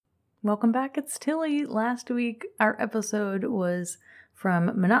Welcome back, it's Tilly. Last week, our episode was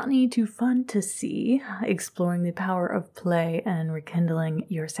From Monotony to Fun to See, exploring the power of play and rekindling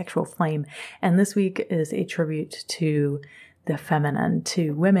your sexual flame. And this week is a tribute to the feminine,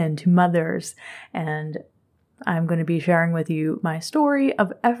 to women, to mothers. And I'm going to be sharing with you my story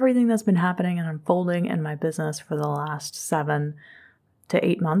of everything that's been happening and unfolding in my business for the last 7 to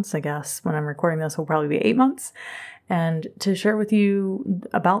 8 months, I guess. When I'm recording this, will probably be 8 months. And to share with you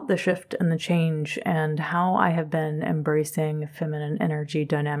about the shift and the change and how I have been embracing feminine energy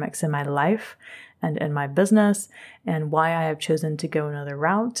dynamics in my life and in my business, and why I have chosen to go another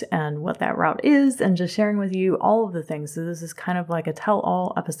route and what that route is, and just sharing with you all of the things. So this is kind of like a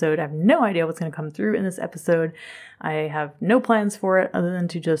tell-all episode. I have no idea what's going to come through in this episode. I have no plans for it other than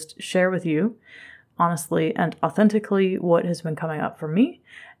to just share with you honestly and authentically what has been coming up for me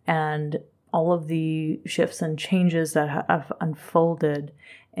and all of the shifts and changes that have unfolded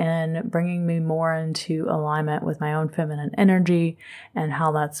and bringing me more into alignment with my own feminine energy and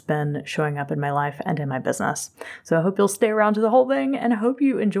how that's been showing up in my life and in my business. So I hope you'll stay around to the whole thing and I hope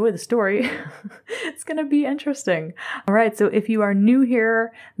you enjoy the story. It's going to be interesting. All right. So if you are new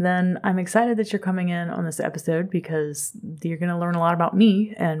here, then I'm excited that you're coming in on this episode because you're going to learn a lot about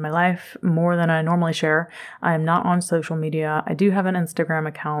me and my life more than I normally share. I am not on social media. I do have an Instagram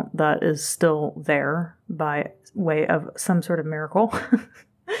account that is still there by way of some sort of miracle.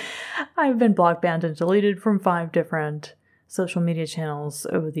 I've been block banned and deleted from 5 different social media channels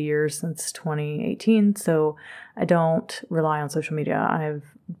over the years since 2018, so I don't rely on social media. I've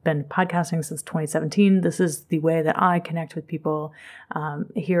been podcasting since 2017. This is the way that I connect with people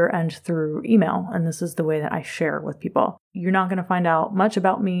here and through email, and this is the way that I share with people. You're not going to find out much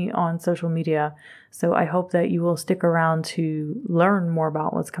about me on social media, so I hope that you will stick around to learn more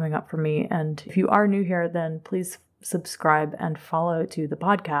about what's coming up for me. And if you are new here, then please subscribe and follow to the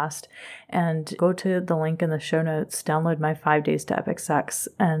podcast and go to the link in the show notes, download my 5 Days to Epic Sex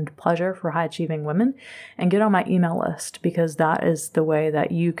and Pleasure for High Achieving Women, and get on my email list because that is the way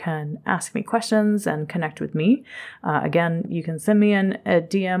that you can ask me questions and connect with me. Again, you can send me a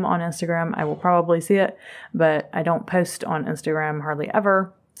DM on Instagram. I will probably see it, but I don't post on Instagram hardly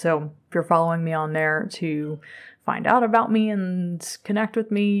ever. So if you're following me on there to find out about me and connect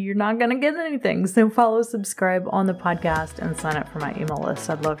with me, you're not going to get anything. So follow, subscribe on the podcast, and sign up for my email list.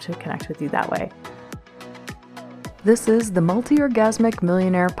 I'd love to connect with you that way. This is the Multi-Orgasmic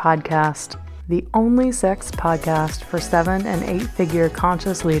Millionaire Podcast, the only sex podcast for 7- and 8-figure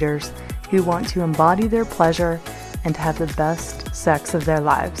conscious leaders who want to embody their pleasure and to have the best sex of their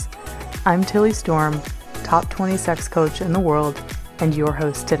lives. I'm Tilly Storm, top 20 sex coach in the world, and your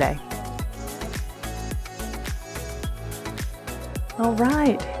host today. All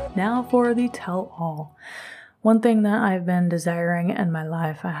right, now for the tell-all. One thing that I've been desiring in my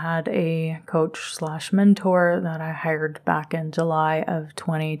life, I had a coach/mentor that I hired back in July of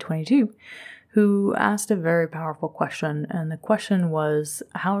 2022 who asked a very powerful question. And the question was,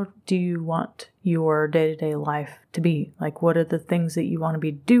 how do you want your day-to-day life to be? Like, what are the things that you want to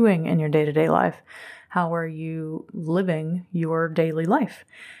be doing in your day-to-day life? How are you living your daily life?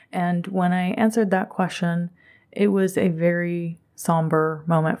 And when I answered that question, it was a very somber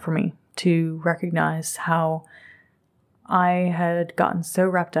moment for me to recognize how I had gotten so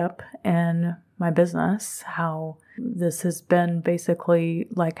wrapped up in my business, how this has been basically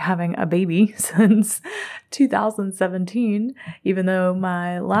like having a baby since 2017, even though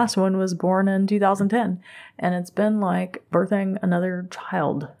my last one was born in 2010. And it's been like birthing another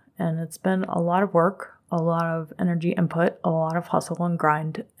child. And it's been a lot of work, a lot of energy input, a lot of hustle and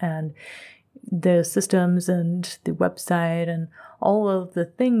grind, and the systems and the website and all of the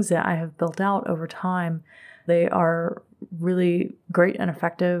things that I have built out over time. They are really great and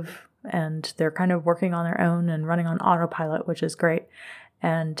effective, and they're kind of working on their own and running on autopilot, which is great.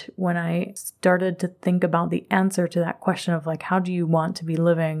 And when I started to think about the answer to that question of like, how do you want to be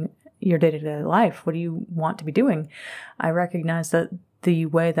living your day-to-day life? What do you want to be doing? I recognized that the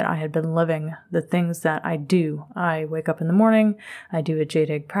way that I had been living, the things that I do. I wake up in the morning, I do a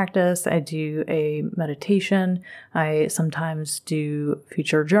jade practice, I do a meditation, I sometimes do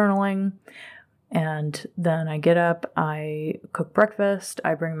future journaling, and then I get up, I cook breakfast,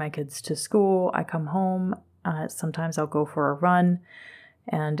 I bring my kids to school, I come home, sometimes I'll go for a run,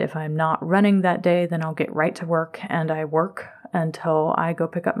 and if I'm not running that day, then I'll get right to work and I work until I go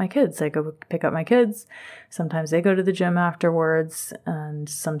pick up my kids. I go pick up my kids. Sometimes they go to the gym afterwards, and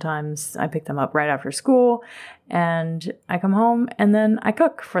sometimes I pick them up right after school, and I come home and then I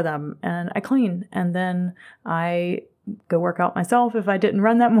cook for them and I clean, and then I go work out myself if I didn't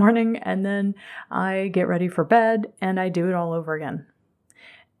run that morning, and then I get ready for bed and I do it all over again.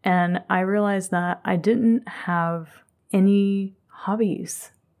 And I realized that I didn't have any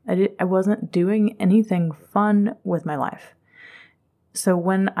hobbies. I wasn't doing anything fun with my life. So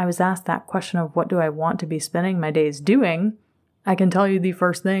when I was asked that question of what do I want to be spending my days doing, I can tell you the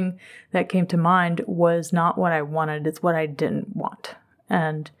first thing that came to mind was not what I wanted, it's what I didn't want.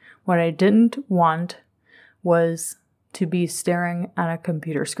 And what I didn't want was to be staring at a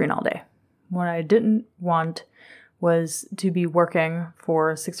computer screen all day. What I didn't want was to be working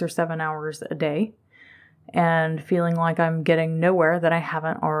for 6 or 7 hours a day and feeling like I'm getting nowhere that I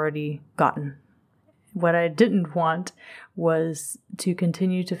haven't already gotten. What I didn't want was to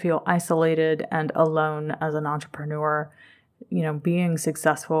continue to feel isolated and alone as an entrepreneur, being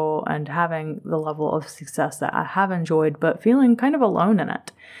successful and having the level of success that I have enjoyed, but feeling kind of alone in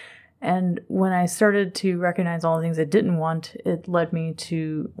it. And when I started to recognize all the things I didn't want, it led me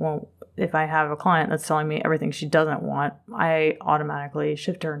to, if I have a client that's telling me everything she doesn't want, I automatically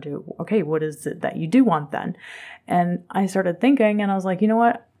shift her into, okay, what is it that you do want then? And I started thinking, and I was like, you know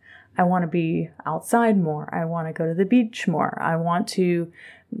what? I want to be outside more. I want to go to the beach more. I want to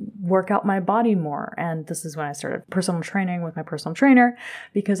work out my body more. And this is when I started personal training with my personal trainer,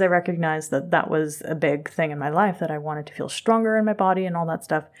 because I recognized that that was a big thing in my life, that I wanted to feel stronger in my body and all that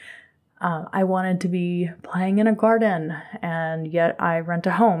stuff. I wanted to be playing in a garden, and yet I rent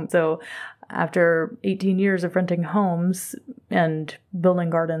a home. So after 18 years of renting homes and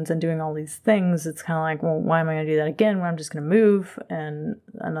building gardens and doing all these things, it's kind of like, well, why am I going to do that again when I'm just going to move in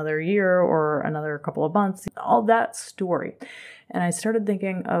another year or another couple of months? All that story. And I started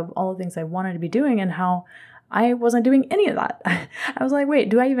thinking of all the things I wanted to be doing and how I wasn't doing any of that. I was like, wait,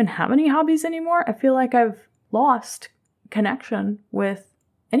 do I even have any hobbies anymore? I feel like I've lost connection with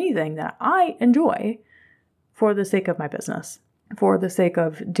anything that I enjoy for the sake of my business, for the sake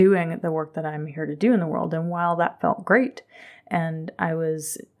of doing the work that I'm here to do in the world. And while that felt great, and I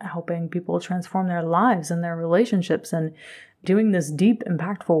was helping people transform their lives and their relationships and doing this deep,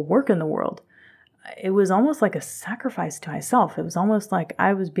 impactful work in the world, it was almost like a sacrifice to myself. It was almost like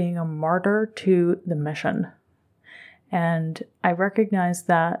I was being a martyr to the mission. And I recognized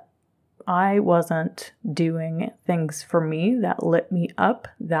that I wasn't doing things for me that lit me up,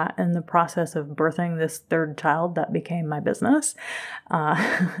 that in the process of birthing this third child that became my business,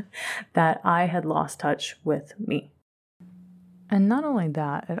 that I had lost touch with me. And not only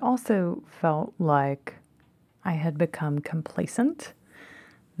that, it also felt like I had become complacent,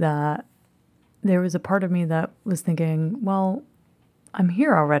 that there was a part of me that was thinking, well, I'm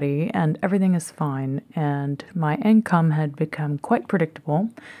here already and everything is fine, and my income had become quite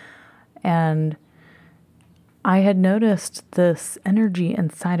predictable. And I had noticed this energy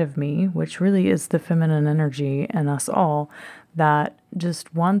inside of me, which really is the feminine energy in us all, that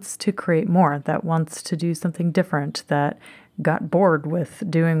just wants to create more, that wants to do something different, that got bored with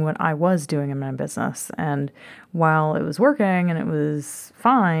doing what I was doing in my business. And while it was working and it was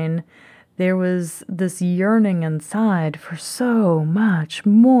fine, there was this yearning inside for so much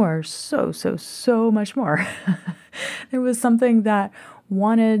more, so much more. There was something that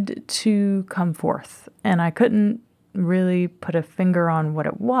wanted to come forth, and I couldn't really put a finger on what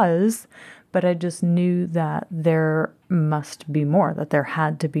it was, but I just knew that there must be more, that there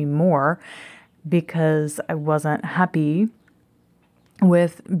had to be more, because I wasn't happy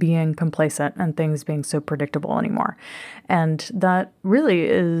with being complacent and things being so predictable anymore. And that really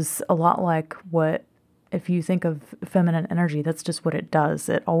is a lot like what, if you think of feminine energy, that's just what it does.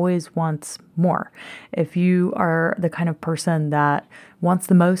 It always wants more. If you are the kind of person that wants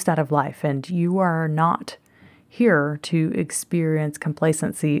the most out of life and you are not here to experience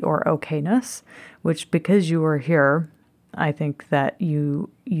complacency or okayness, which because you are here, I think that you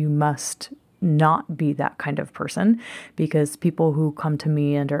must not be that kind of person, because people who come to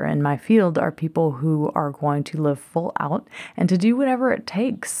me and are in my field are people who are going to live full out and to do whatever it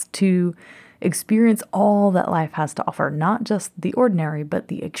takes to experience all that life has to offer, not just the ordinary, but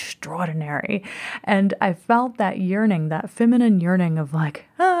the extraordinary. And I felt that yearning, that feminine yearning of like,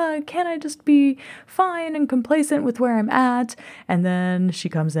 can I just be fine and complacent with where I'm at? And then she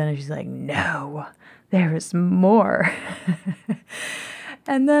comes in and she's like, no, there is more.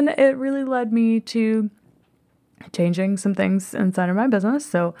 And then it really led me to changing some things inside of my business.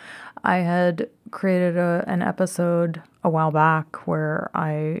 So I had created an episode a while back where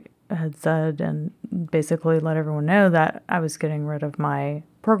I had said and basically let everyone know that I was getting rid of my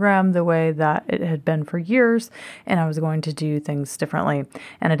program the way that it had been for years, and I was going to do things differently.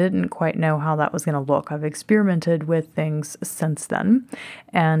 And I didn't quite know how that was going to look. I've experimented with things since then,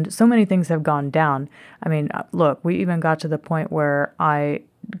 and so many things have gone down. I mean, look, we even got to the point where I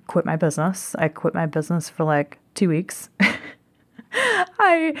quit my business. I quit my business for like 2 weeks.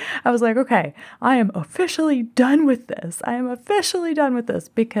 I was like, okay, I am officially done with this. I am officially done with this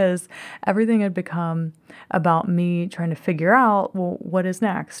because everything had become about me trying to figure out, well, what is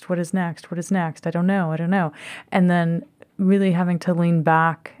next? What is next? What is next? I don't know. I don't know. And then really having to lean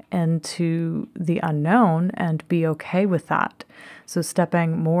back into the unknown and be okay with that. So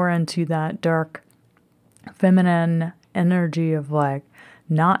stepping more into that dark feminine energy of like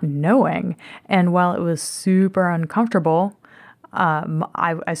not knowing. And while it was super uncomfortable,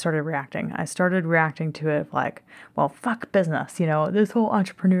 I started reacting. I started reacting to it like, well, fuck business. This whole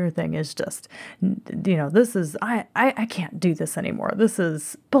entrepreneur thing is just, this is, I can't do this anymore. This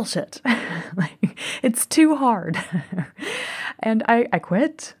is bullshit. Like, it's too hard. And I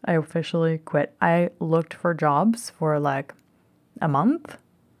quit. I officially quit. I looked for jobs for like a month.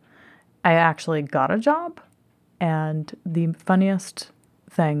 I actually got a job, and the funniest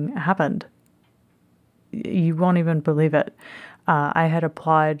thing happened. You won't even believe it. I had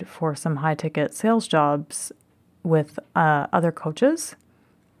applied for some high-ticket sales jobs with other coaches,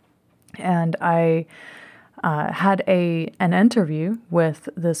 and I had an interview with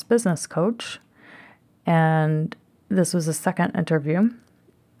this business coach, and this was a second interview,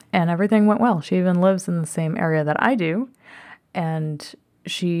 and everything went well. She even lives in the same area that I do, and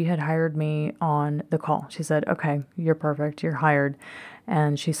she had hired me on the call. She said, okay, you're perfect, you're hired.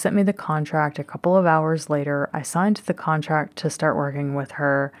 And she sent me the contract a couple of hours later. I signed the contract to start working with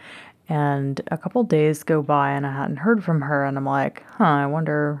her. And a couple days go by and I hadn't heard from her. And I'm like, I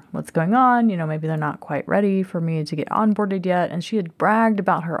wonder what's going on. Maybe they're not quite ready for me to get onboarded yet. And she had bragged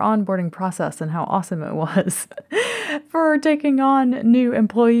about her onboarding process and how awesome it was for taking on new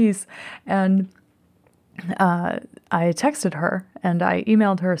employees. And I texted her and I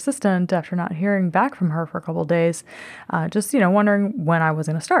emailed her assistant after not hearing back from her for a couple of days, just, wondering when I was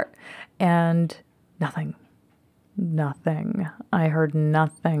going to start. And nothing. I heard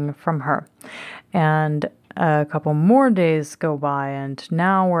nothing from her. And a couple more days go by and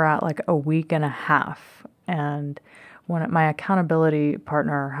now we're at like a week and a half. And my accountability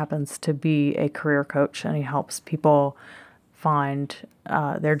partner happens to be a career coach, and he helps people find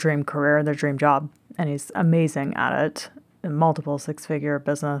their dream career, their dream job. And he's amazing at it. A multiple six-figure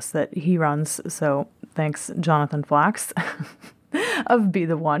business that he runs. So thanks, Jonathan Flax of Be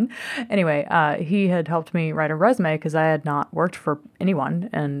the One. Anyway, he had helped me write a resume because I had not worked for anyone.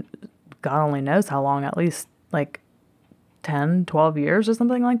 And God only knows how long, at least like 10, 12 years or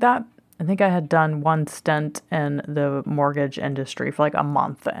something like that. I think I had done one stint in the mortgage industry for like a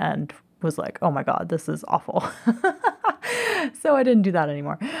month and was like, oh my God, this is awful. So I didn't do that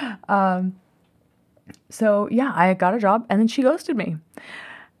anymore. So yeah, I got a job and then she ghosted me.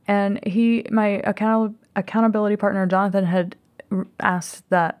 And my accountability partner, Jonathan, had asked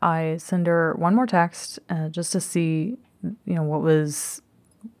that I send her one more text just to see, what was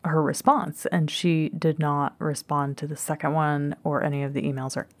her response. And she did not respond to the second one or any of the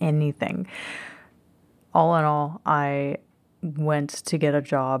emails or anything. All in all, I went to get a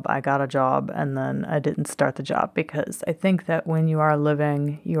job, I got a job, and then I didn't start the job because I think that when you are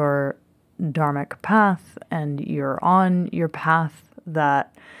living your dharmic path and you're on your path,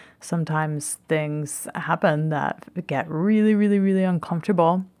 that sometimes things happen that get really, really, really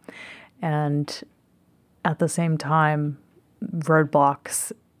uncomfortable. And at the same time,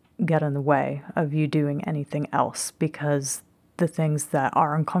 roadblocks get in the way of you doing anything else because the things that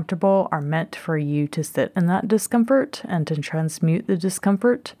are uncomfortable are meant for you to sit in that discomfort and to transmute the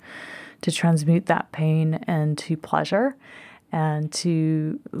discomfort, to transmute that pain into pleasure and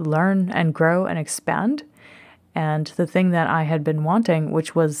to learn and grow and expand. And the thing that I had been wanting,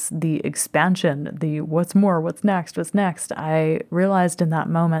 which was the expansion, the what's more, what's next, I realized in that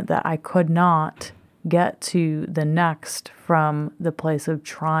moment that I could not get to the next from the place of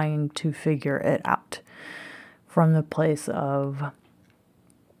trying to figure it out, from the place of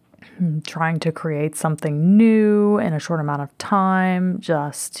trying to create something new in a short amount of time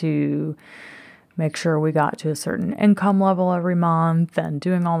just to make sure we got to a certain income level every month and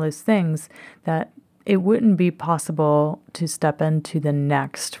doing all those things, that it wouldn't be possible to step into the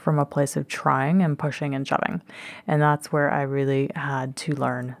next from a place of trying and pushing and shoving. And that's where I really had to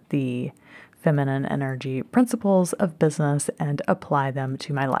learn the feminine energy principles of business and apply them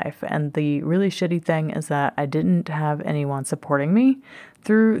to my life. And the really shitty thing is that I didn't have anyone supporting me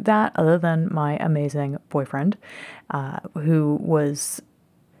through that other than my amazing boyfriend, who was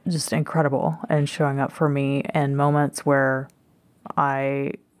just incredible and showing up for me in moments where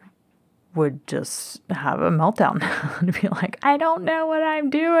I would just have a meltdown and be like, I don't know what I'm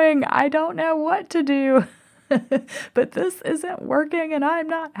doing. I don't know what to do. but this isn't working and I'm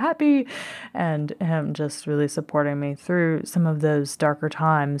not happy. And him just really supporting me through some of those darker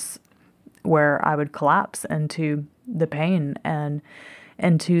times where I would collapse into the pain and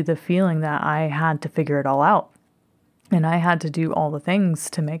into the feeling that I had to figure it all out. And I had to do all the things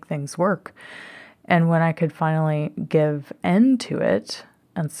to make things work. And when I could finally give in to it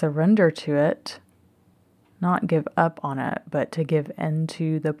and surrender to it, not give up on it, but to give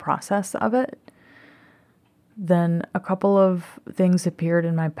into the process of it, then a couple of things appeared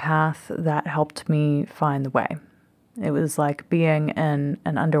in my path that helped me find the way. It was like being in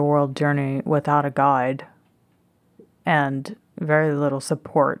an underworld journey without a guide and very little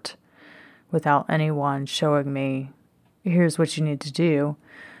support, without anyone showing me, here's what you need to do,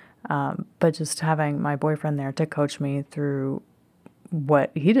 but just having my boyfriend there to coach me through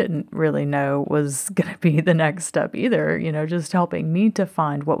what he didn't really know was going to be the next step either, just helping me to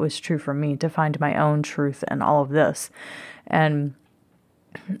find what was true for me, to find my own truth in all of this. And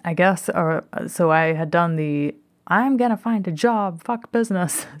I guess, so I had done the I'm going to find a job, fuck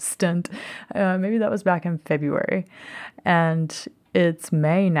business stint. Maybe that was back in February. And it's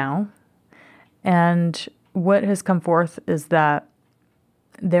May now. And what has come forth is that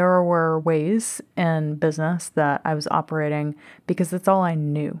there were ways in business that I was operating because that's all I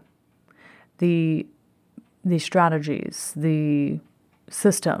knew. The strategies, the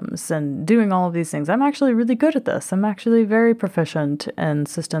systems, and doing all of these things. I'm actually really good at this. I'm actually very proficient in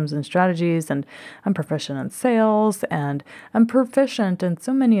systems and strategies, and I'm proficient in sales, and I'm proficient in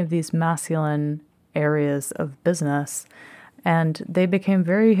so many of these masculine areas of business. And they became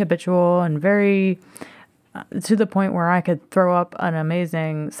very habitual and very to the point where I could throw up an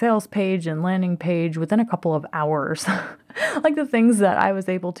amazing sales page and landing page within a couple of hours. Like the things that I was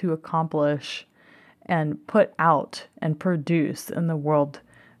able to accomplish and put out and produce in the world,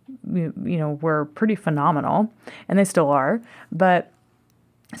 were pretty phenomenal, and they still are. But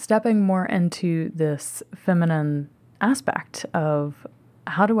stepping more into this feminine aspect of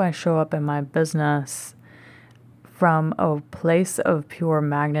how do I show up in my business from a place of pure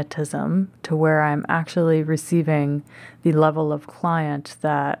magnetism to where I'm actually receiving the level of client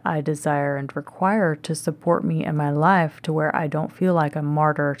that I desire and require to support me in my life, to where I don't feel like a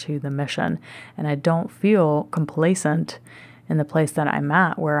martyr to the mission and I don't feel complacent in the place that I'm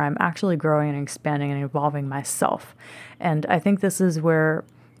at, where I'm actually growing and expanding and evolving myself. And I think this is where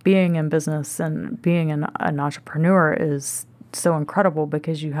being in business and being an entrepreneur is so incredible,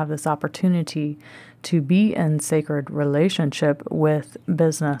 because you have this opportunity to be in sacred relationship with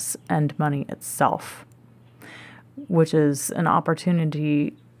business and money itself, which is an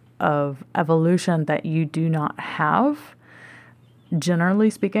opportunity of evolution that you do not have, generally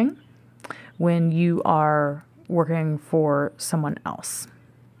speaking, when you are working for someone else.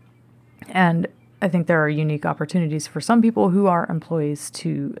 And I think there are unique opportunities for some people who are employees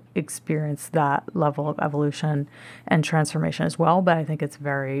to experience that level of evolution and transformation as well. But I think it's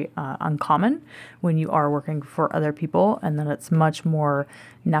very uncommon when you are working for other people, and then it's much more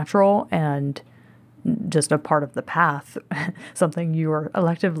natural and just a part of the path, something you are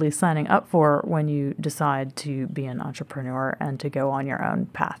electively signing up for when you decide to be an entrepreneur and to go on your own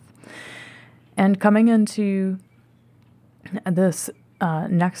path. And coming into this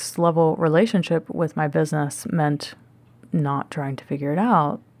next level relationship with my business meant not trying to figure it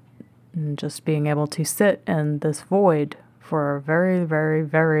out and just being able to sit in this void for a very, very,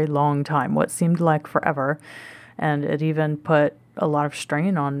 very long time, what seemed like forever. And it even put a lot of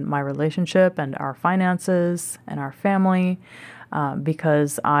strain on my relationship and our finances and our family,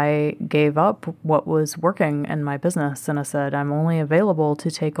 because I gave up what was working in my business. And I said, I'm only available to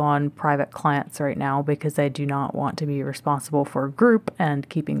take on private clients right now because I do not want to be responsible for a group and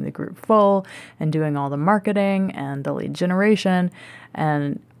keeping the group full and doing all the marketing and the lead generation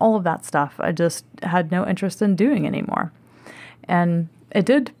and all of that stuff. I just had no interest in doing anymore. And it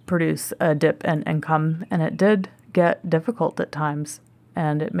did produce a dip in income, and it did get difficult at times.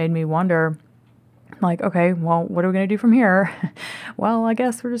 And it made me wonder, like, okay, well, what are we going to do from here? Well, I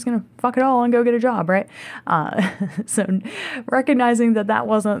guess we're just going to fuck it all and go get a job, right? So recognizing that that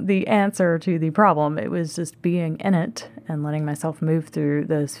wasn't the answer to the problem, it was just being in it and letting myself move through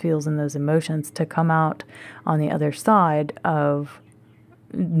those feels and those emotions to come out on the other side of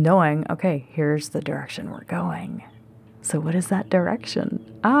knowing, okay, here's the direction we're going. So what is that direction?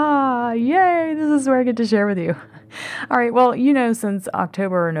 Yay, this is where I get to share with you. All right, well, since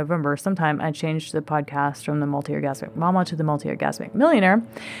October or November, sometime I changed the podcast from the Multi-Orgasmic Mama to the Multi-Orgasmic Millionaire,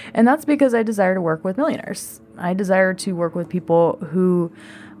 and that's because I desire to work with millionaires. I desire to work with people who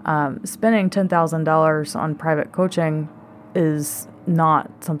spending $10,000 on private coaching is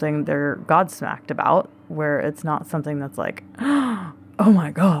not something they're godsmacked about. where it's not something that's like, oh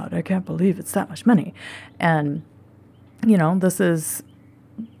my God, I can't believe it's that much money. And, this is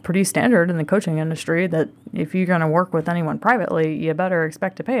pretty standard in the coaching industry that if you're going to work with anyone privately, you better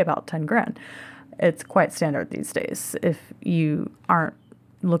expect to pay about 10 grand. It's quite standard these days. If you aren't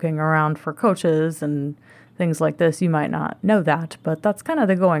looking around for coaches and things like this, you might not know that, but that's kind of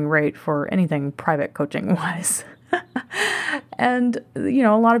the going rate for anything private coaching wise. And,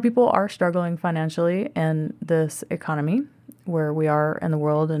 a lot of people are struggling financially in this economy where we are in the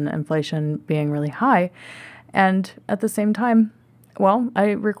world and inflation being really high. And at the same time, well,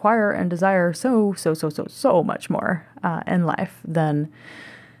 I require and desire so much more in life than,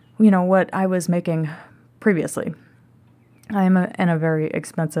 what I was making previously. I'm in a very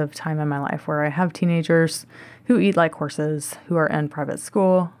expensive time in my life where I have teenagers who eat like horses, who are in private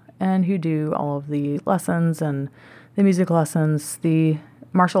school, and who do all of the lessons and the music lessons, the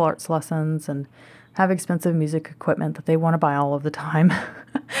martial arts lessons, and have expensive music equipment that they want to buy all of the time,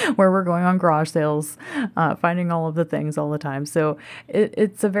 where we're going on garage sales, finding all of the things all the time. So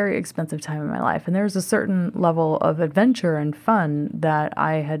it's a very expensive time in my life. And there's a certain level of adventure and fun that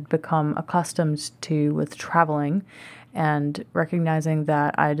I had become accustomed to with traveling, and recognizing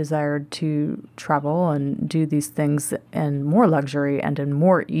that I desired to travel and do these things in more luxury and in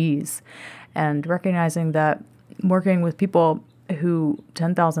more ease, and recognizing that working with people who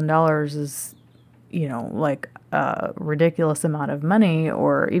 $10,000 is, like a ridiculous amount of money,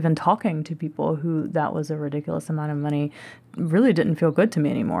 or even talking to people who that was a ridiculous amount of money, really didn't feel good to me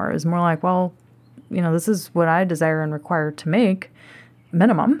anymore. It was more like, well, this is what I desire and require to make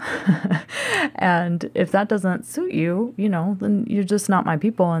minimum. And if that doesn't suit you, then you're just not my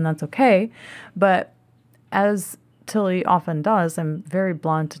people, and that's okay. But as Tilly often does, I'm very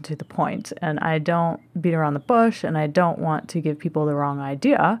blunt and to the point, and I don't beat around the bush, and I don't want to give people the wrong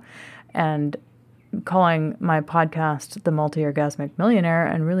idea. And calling my podcast The Multi-Orgasmic Millionaire,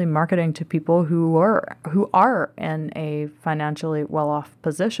 and really marketing to people who are in a financially well-off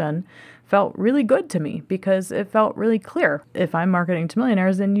position, felt really good to me, because it felt really clear. If I'm marketing to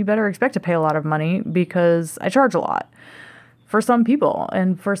millionaires, then you better expect to pay a lot of money, because I charge a lot for some people.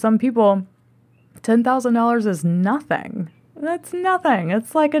 And for some people, $10,000 is nothing. That's nothing.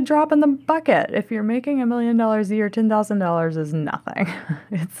 It's like a drop in the bucket. If you're making $1 million a year, $10,000 is nothing.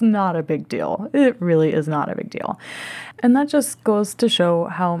 It's not a big deal. It really is not a big deal. And that just goes to show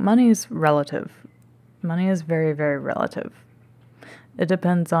how money is relative. Money is very, very relative. It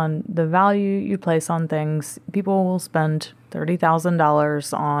depends on the value you place on things. People will spend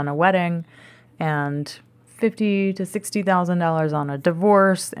 $30,000 on a wedding, and $50,000 to $60,000 on a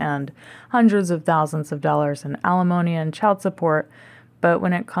divorce, and hundreds of thousands of dollars in alimony and child support. But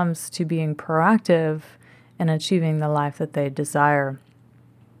when it comes to being proactive in achieving the life that they desire,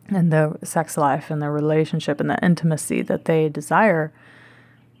 and the sex life and the relationship and the intimacy that they desire,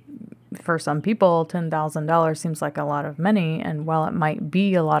 for some people, $10,000 seems like a lot of money. And while it might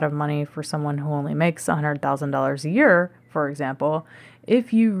be a lot of money for someone who only makes $100,000 a year, for example,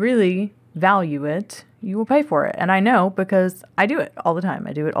 if you really value it, you will pay for it. And I know, because I do it all the time.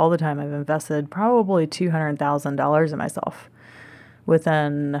 I do it all the time. I've invested probably $200,000 in myself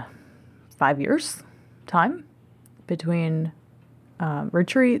within 5 years time, between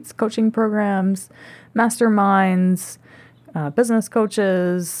retreats, coaching programs, masterminds, business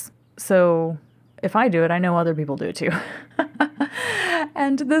coaches. So if I do it, I know other people do it too.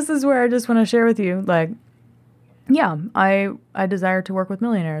 And this is where I just want to share with you, yeah, I desire to work with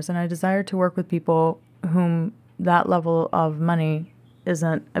millionaires, and I desire to work with people whom that level of money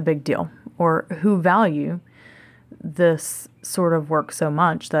isn't a big deal, or who value this sort of work so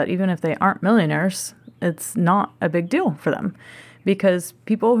much that even if they aren't millionaires, it's not a big deal for them. Because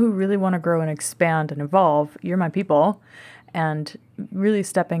people who really want to grow and expand and evolve, you're my people, and really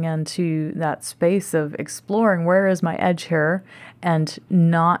stepping into that space of exploring where is my edge here, and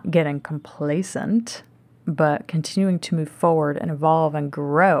not getting complacent, but continuing to move forward and evolve and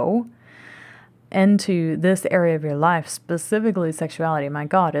grow into this area of your life, specifically sexuality. My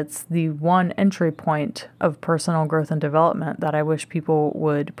God, it's the one entry point of personal growth and development that I wish people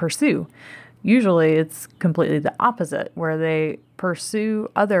would pursue. Usually it's completely the opposite, where they pursue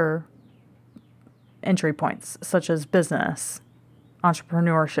other entry points, such as business,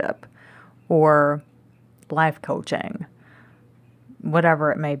 entrepreneurship, or life coaching, whatever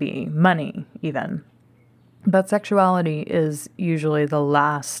it may be, money even. But sexuality is usually the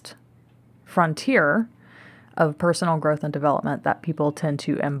last frontier of personal growth and development that people tend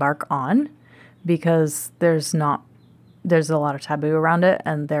to embark on, because there's a lot of taboo around it,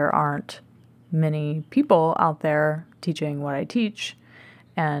 and there aren't many people out there teaching what I teach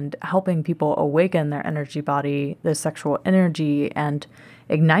and helping people awaken their energy body, their sexual energy, and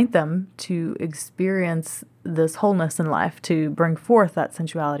ignite them to experience this wholeness in life, to bring forth that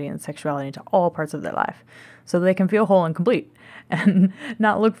sensuality and sexuality into all parts of their life so they can feel whole and complete and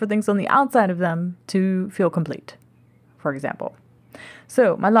not look for things on the outside of them to feel complete, for example.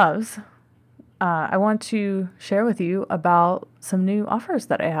 So, my loves, I want to share with you about some new offers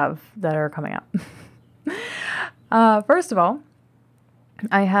that I have that are coming up. First of all,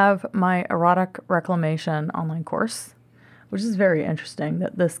 I have my erotic reclamation online course, which is very interesting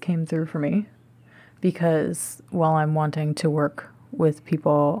that this came through for me because while I'm wanting to work with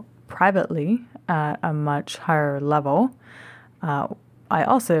people privately at a much higher level, I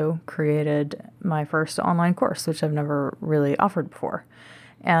also created my first online course, which I've never really offered before.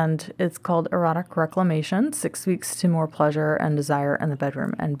 And it's called Erotic Reclamation, 6 Weeks to More Pleasure and Desire in the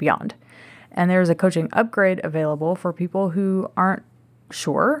Bedroom and Beyond. And there's a coaching upgrade available for people who aren't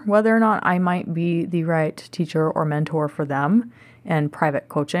sure whether or not I might be the right teacher or mentor for them in private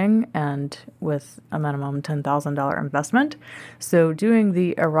coaching and with a minimum $10,000 investment. So doing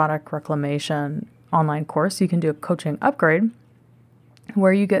the Erotic Reclamation online course, you can do a coaching upgrade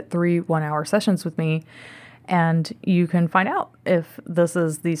where you get 3 one-hour sessions with me, and you can find out if this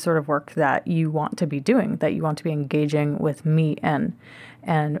is the sort of work that you want to be doing, that you want to be engaging with me in,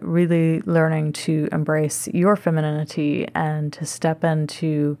 and really learning to embrace your femininity and to step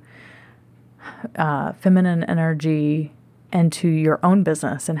into feminine energy into your own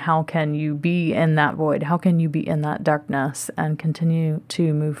business. And how can you be in that void? How can you be in that darkness and continue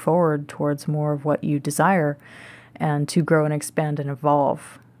to move forward towards more of what you desire and to grow and expand and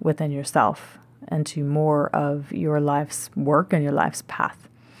evolve within yourself and to more of your life's work and your life's path.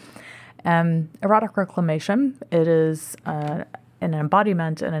 Erotic Reclamation, it is an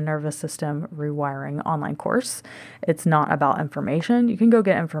embodiment and a nervous system rewiring online course. It's not about information. You can go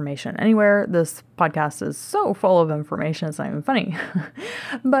get information anywhere. This podcast is so full of information, it's not even funny.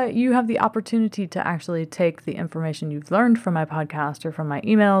 But you have the opportunity to actually take the information you've learned from my podcast or from my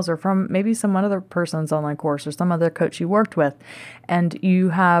emails or from maybe some other person's online course or some other coach you worked with, and you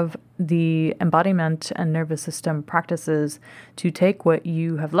have the embodiment and nervous system practices to take what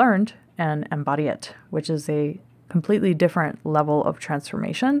you have learned and embody it, which is a completely different level of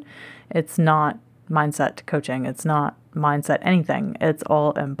transformation. It's not mindset coaching. It's not mindset anything. It's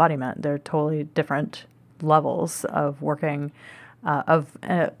all embodiment. They're totally different levels of working, of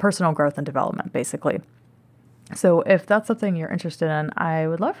personal growth and development, basically. So if that's something you're interested in, I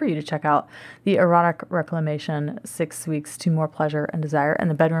would love for you to check out the Erotic Reclamation 6 Weeks to More Pleasure and Desire in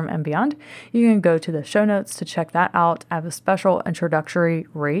the Bedroom and Beyond. You can go to the show notes to check that out. I have a special introductory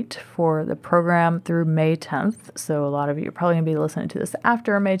rate for the program through May 10th. So a lot of you are probably going to be listening to this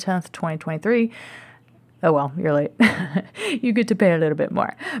after May 10th, 2023. Oh, well, you're late. You get to pay a little bit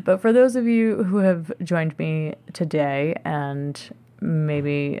more. But for those of you who have joined me today and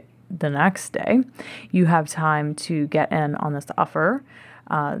maybe the next day, you have time to get in on this offer.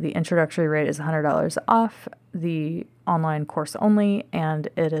 The introductory rate is $100 off the online course only, and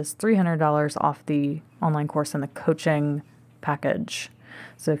it is $300 off the online course and the coaching package.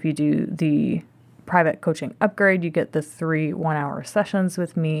 So if you do the private coaching upgrade, you get the 3 one-hour sessions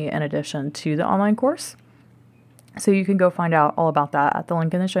with me in addition to the online course. So you can go find out all about that at the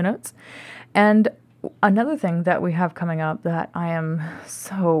link in the show notes. And another thing that we have coming up that I am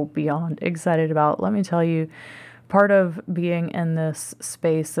so beyond excited about, let me tell you, part of being in this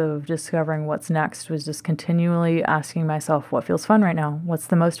space of discovering what's next was just continually asking myself, what feels fun right now? What's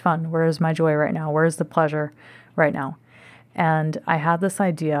the most fun? Where is my joy right now? Where is the pleasure right now? And I had this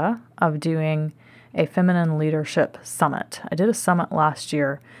idea of doing a feminine leadership summit. I did a summit last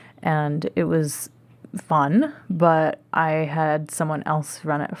year and it was fun, but I had someone else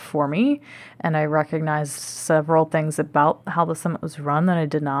run it for me, and I recognized several things about how the summit was run that I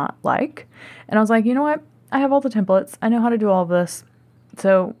did not like. And I was like, you know what? I have all the templates. I know how to do all of this.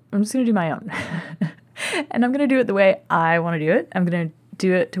 So I'm just going to do my own. And I'm going to do it the way I want to do it. I'm going to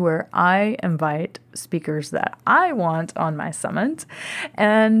do it to where I invite speakers that I want on my summit.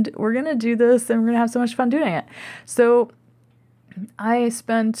 And we're going to do this and we're going to have so much fun doing it. So I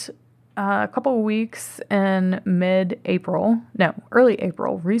spent a couple of weeks in early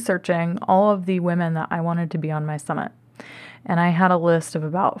April, researching all of the women that I wanted to be on my summit. And I had a list of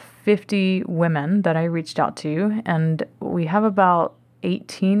about 50 women that I reached out to, and we have about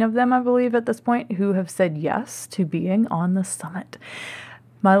 18 of them, I believe, at this point, who have said yes to being on the summit.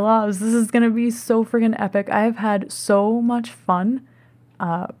 My loves, this is going to be so freaking epic. I have had so much fun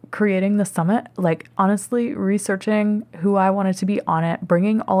creating the summit, like honestly researching who I wanted to be on it,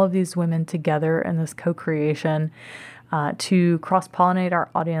 bringing all of these women together in this co-creation. to cross-pollinate our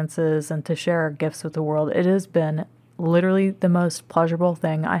audiences and to share our gifts with the world. It has been literally the most pleasurable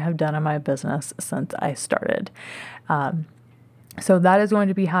thing I have done in my business since I started. So that is going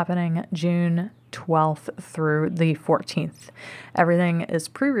to be happening June 12th through the 14th. Everything is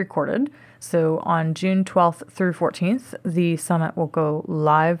pre-recorded. So on June 12th through 14th, the summit will go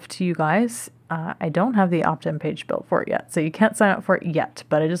live to you guys. I don't have the opt-in page built for it yet, so you can't sign up for it yet,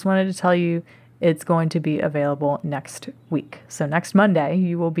 but I just wanted to tell you it's going to be available next week. So next Monday,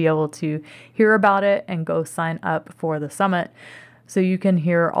 you will be able to hear about it and go sign up for the summit so you can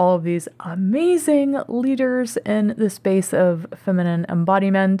hear all of these amazing leaders in the space of feminine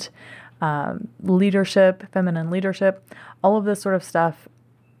embodiment, leadership, feminine leadership, all of this sort of stuff.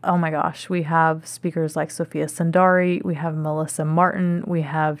 Oh my gosh, we have speakers like Sophia Sandari, we have Melissa Martin, we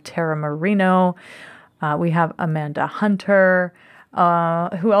have Tara Marino, we have Amanda Hunter.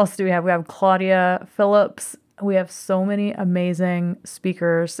 Who else do we have? We have Claudia Phillips. We have so many amazing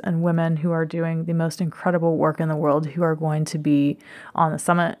speakers and women who are doing the most incredible work in the world who are going to be on the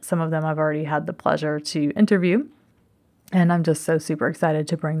summit. Some of them I've already had the pleasure to interview, and I'm just so super excited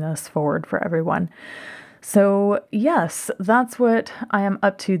to bring this forward for everyone. So yes, that's what I am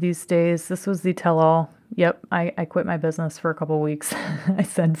up to these days. This was the tell-all. Yep, I quit my business for a couple of weeks. I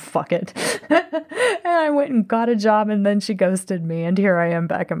said, fuck it. And I went and got a job, and then she ghosted me. And here I am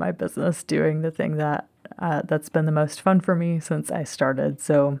back in my business doing the thing that's been the most fun for me since I started.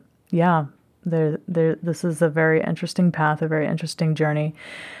 So yeah, this is a very interesting path, a very interesting journey.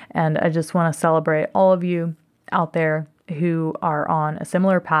 And I just want to celebrate all of you out there who are on a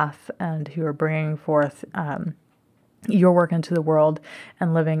similar path and who are bringing forth your work into the world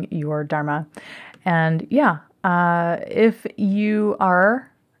and living your dharma. And yeah, if you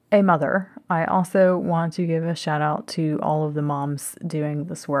are a mother, I also want to give a shout out to all of the moms doing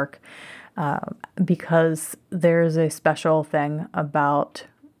this work, because there's a special thing about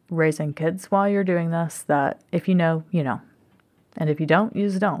raising kids while you're doing this that if you know, you know. And if you don't, you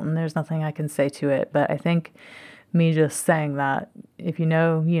just don't. And there's nothing I can say to it. But I think me just saying that, if you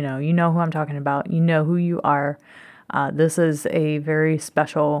know, you know who I'm talking about, you know who you are. This is a very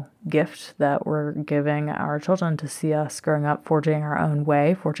special gift that we're giving our children to see us growing up, forging our own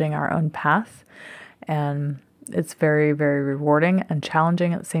way, forging our own path. And it's very, very rewarding and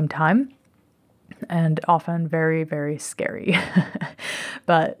challenging at the same time, and often very, very scary.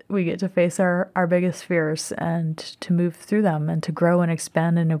 But we get to face our biggest fears and to move through them and to grow and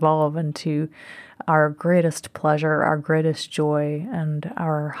expand and evolve into our greatest pleasure, our greatest joy, and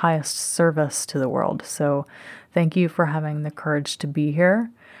our highest service to the world. So thank you for having the courage to be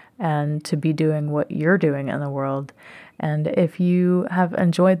here and to be doing what you're doing in the world. And if you have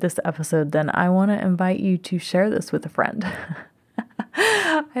enjoyed this episode, then I want to invite you to share this with a friend.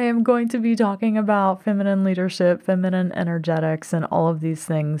 I am going to be talking about feminine leadership, feminine energetics, and all of these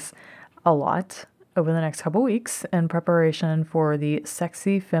things a lot over the next couple weeks in preparation for the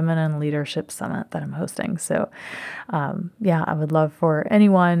Sexy Feminine Leadership Summit that I'm hosting. So yeah, I would love for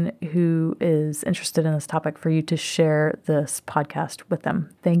anyone who is interested in this topic for you to share this podcast with them.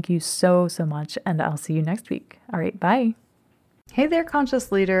 Thank you so, so much, and I'll see you next week. All right, bye. Hey there,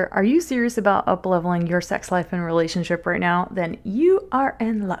 conscious leader. Are you serious about up-leveling your sex life and relationship right now? Then you are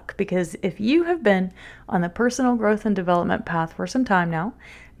in luck, because if you have been on the personal growth and development path for some time now,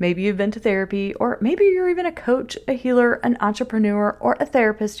 maybe you've been to therapy, or maybe you're even a coach, a healer, an entrepreneur, or a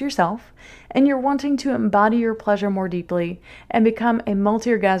therapist yourself, and you're wanting to embody your pleasure more deeply and become a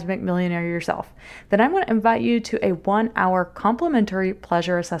multi-orgasmic millionaire yourself, then I want to invite you to a 1-hour complimentary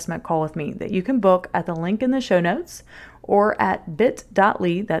pleasure assessment call with me that you can book at the link in the show notes or at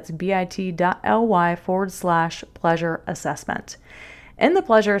bit.ly, that's bit.ly/pleasure assessment. In the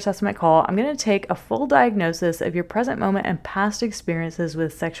pleasure assessment call, I'm going to take a full diagnosis of your present moment and past experiences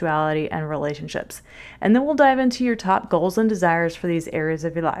with sexuality and relationships. And then we'll dive into your top goals and desires for these areas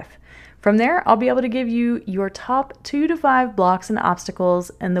of your life. From there, I'll be able to give you your top 2 to 5 blocks and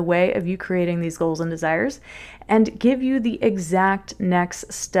obstacles in the way of you creating these goals and desires, and give you the exact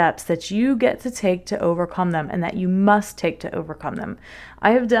next steps that you get to take to overcome them and that you must take to overcome them.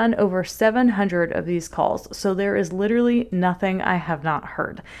 I have done over 700 of these calls, so there is literally nothing I have not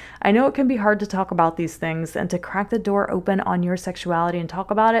heard. I know it can be hard to talk about these things and to crack the door open on your sexuality and talk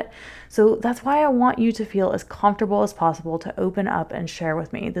about it, so that's why I want you to feel as comfortable as possible to open up and share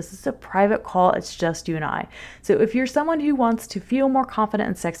with me. This is a private call, it's just you and I. So if you're someone who wants to feel more confident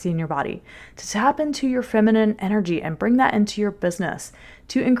and sexy in your body, to tap into your feminine energy and bring that into your business,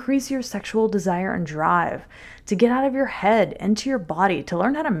 to increase your sexual desire and drive, to get out of your head into your body, to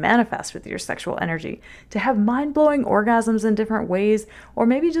learn how to manifest with your sexual energy, to have mind-blowing orgasms in different ways, or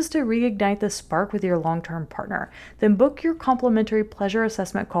maybe just to reignite the spark with your long-term partner, then book your complimentary pleasure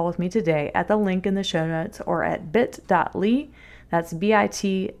assessment call with me today at the link in the show notes or at bit.ly, that's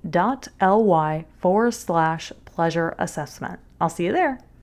bit.ly/pleasure assessment. I'll see you there.